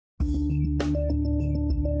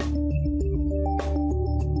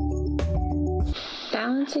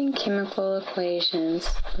Balancing chemical equations,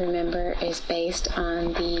 remember, is based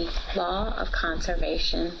on the law of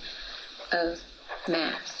conservation of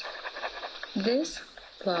mass. This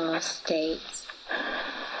law states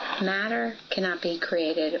matter cannot be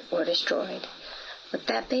created or destroyed. What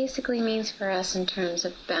that basically means for us in terms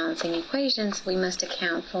of balancing equations, we must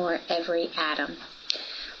account for every atom.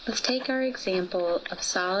 Let's take our example of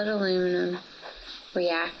solid aluminum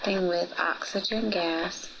reacting with oxygen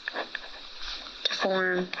gas to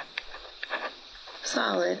form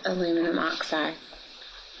solid aluminum oxide.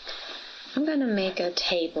 I'm going to make a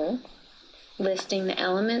table listing the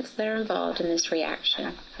elements that are involved in this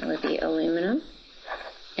reaction. That would be aluminum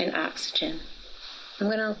and oxygen. I'm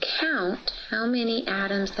going to count how many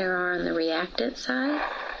atoms there are on the reactant side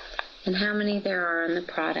and how many there are on the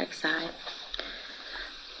product side.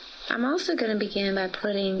 I'm also going to begin by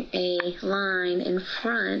putting a line in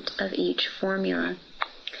front of each formula.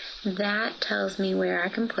 That tells me where I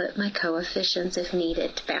can put my coefficients if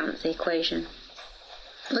needed to balance the equation.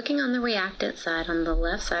 Looking on the reactant side, on the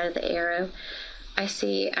left side of the arrow, I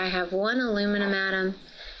see I have one aluminum atom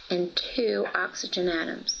and two oxygen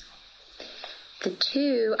atoms. The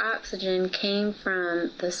two oxygen came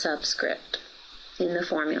from the subscript in the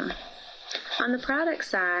formula. On the product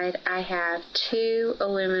side, I have two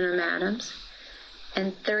aluminum atoms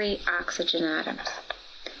and three oxygen atoms.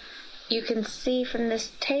 You can see from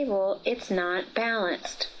this table it's not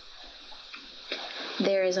balanced.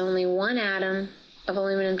 There is only one atom of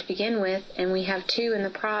aluminum to begin with, and we have two in the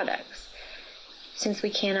products. Since we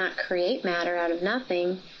cannot create matter out of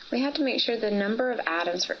nothing, we have to make sure the number of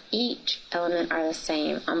atoms for each element are the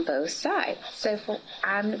same on both sides. So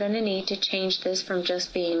I'm going to need to change this from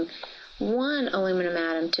just being one aluminum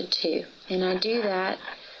atom to two, and I do that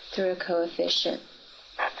through a coefficient.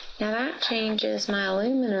 Now that changes my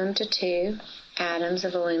aluminum to two atoms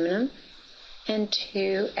of aluminum and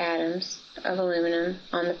two atoms of aluminum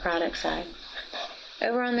on the product side.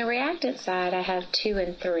 Over on the reactant side, I have 2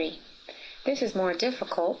 and 3. This is more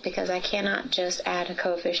difficult because I cannot just add a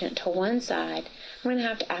coefficient to one side. I'm going to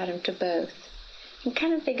have to add them to both. You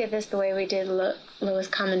kind of think of this the way we did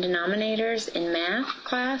lowest common denominators in math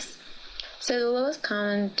class. So the lowest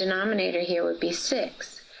common denominator here would be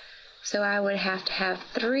 6. So I would have to have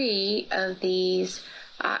 3 of these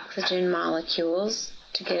oxygen molecules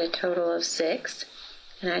to get a total of 6.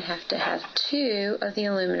 And I'd have to have 2 of the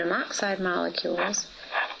aluminum oxide molecules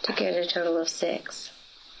to get a total of 6.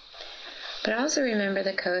 But also remember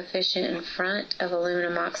the coefficient in front of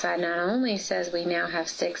aluminum oxide not only says we now have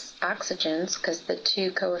 6 oxygens, because the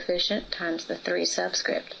 2 coefficient times the 3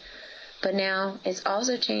 subscript, but now it's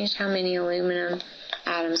also changed how many aluminum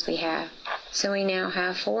atoms we have. So we now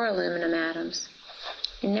have 4 aluminum atoms.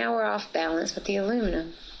 And now we're off balance with the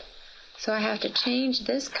aluminum. So I have to change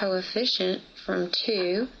this coefficient from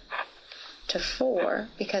 2 to 4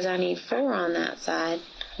 because I need 4 on that side,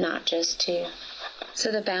 not just 2.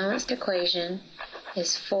 So the balanced equation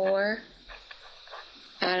is 4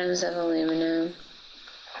 atoms of aluminum,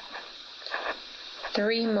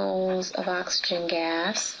 3 moles of oxygen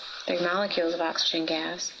gas, 3 molecules of oxygen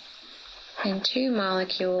gas, and 2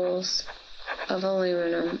 molecules of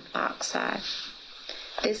aluminum oxide.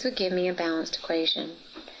 This would give me a balanced equation.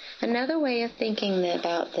 Another way of thinking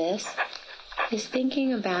about this is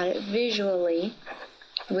thinking about it visually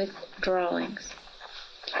with drawings.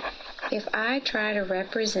 If I try to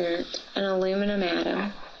represent an aluminum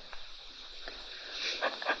atom,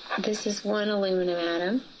 this is one aluminum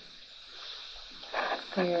atom,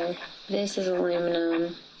 where this is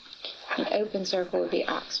aluminum, an open circle would be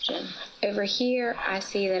oxygen. Over here, I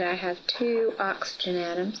see that I have 2 oxygen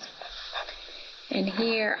atoms, and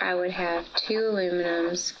here I would have 2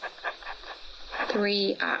 aluminums,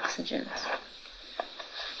 3 oxygens.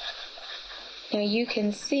 Now you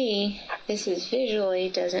can see this is visually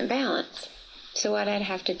doesn't balance. So what I'd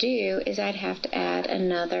have to do is I'd have to add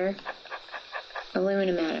another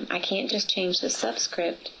aluminum atom. I can't just change the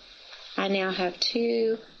subscript. I now have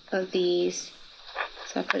 2 of these,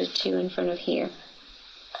 so I put a 2 in front of here.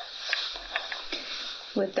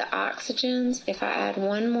 With the oxygens, if I add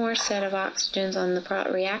one more set of oxygens on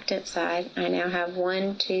the reactant side, I now have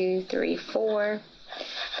 1, 2, 3, 4,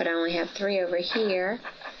 but I only have 3 over here.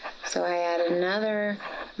 So I add another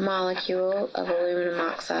molecule of aluminum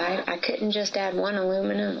oxide. I couldn't just add one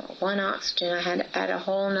aluminum or one oxygen. I had to add a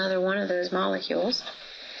whole another one of those molecules.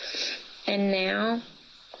 And now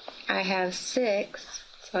I have 6,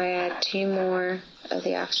 so I add 2 more of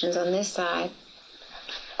the oxygens on this side.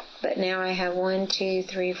 But now I have 1, 2,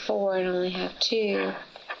 3, 4, and only have 2,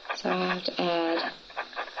 so I have to add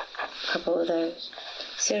a couple of those.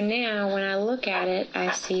 So now when I look at it,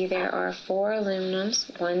 I see there are 4 aluminums.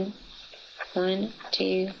 1,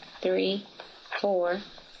 2, 3, 4.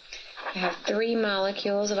 I have 3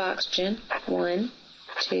 molecules of oxygen. 1,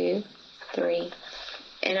 2, 3.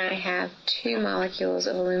 And I have 2 molecules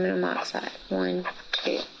of aluminum oxide. 1,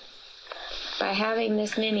 2. By having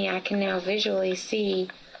this many, I can now visually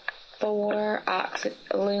see 4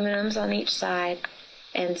 aluminums on each side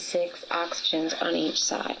and 6 oxygens on each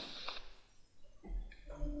side.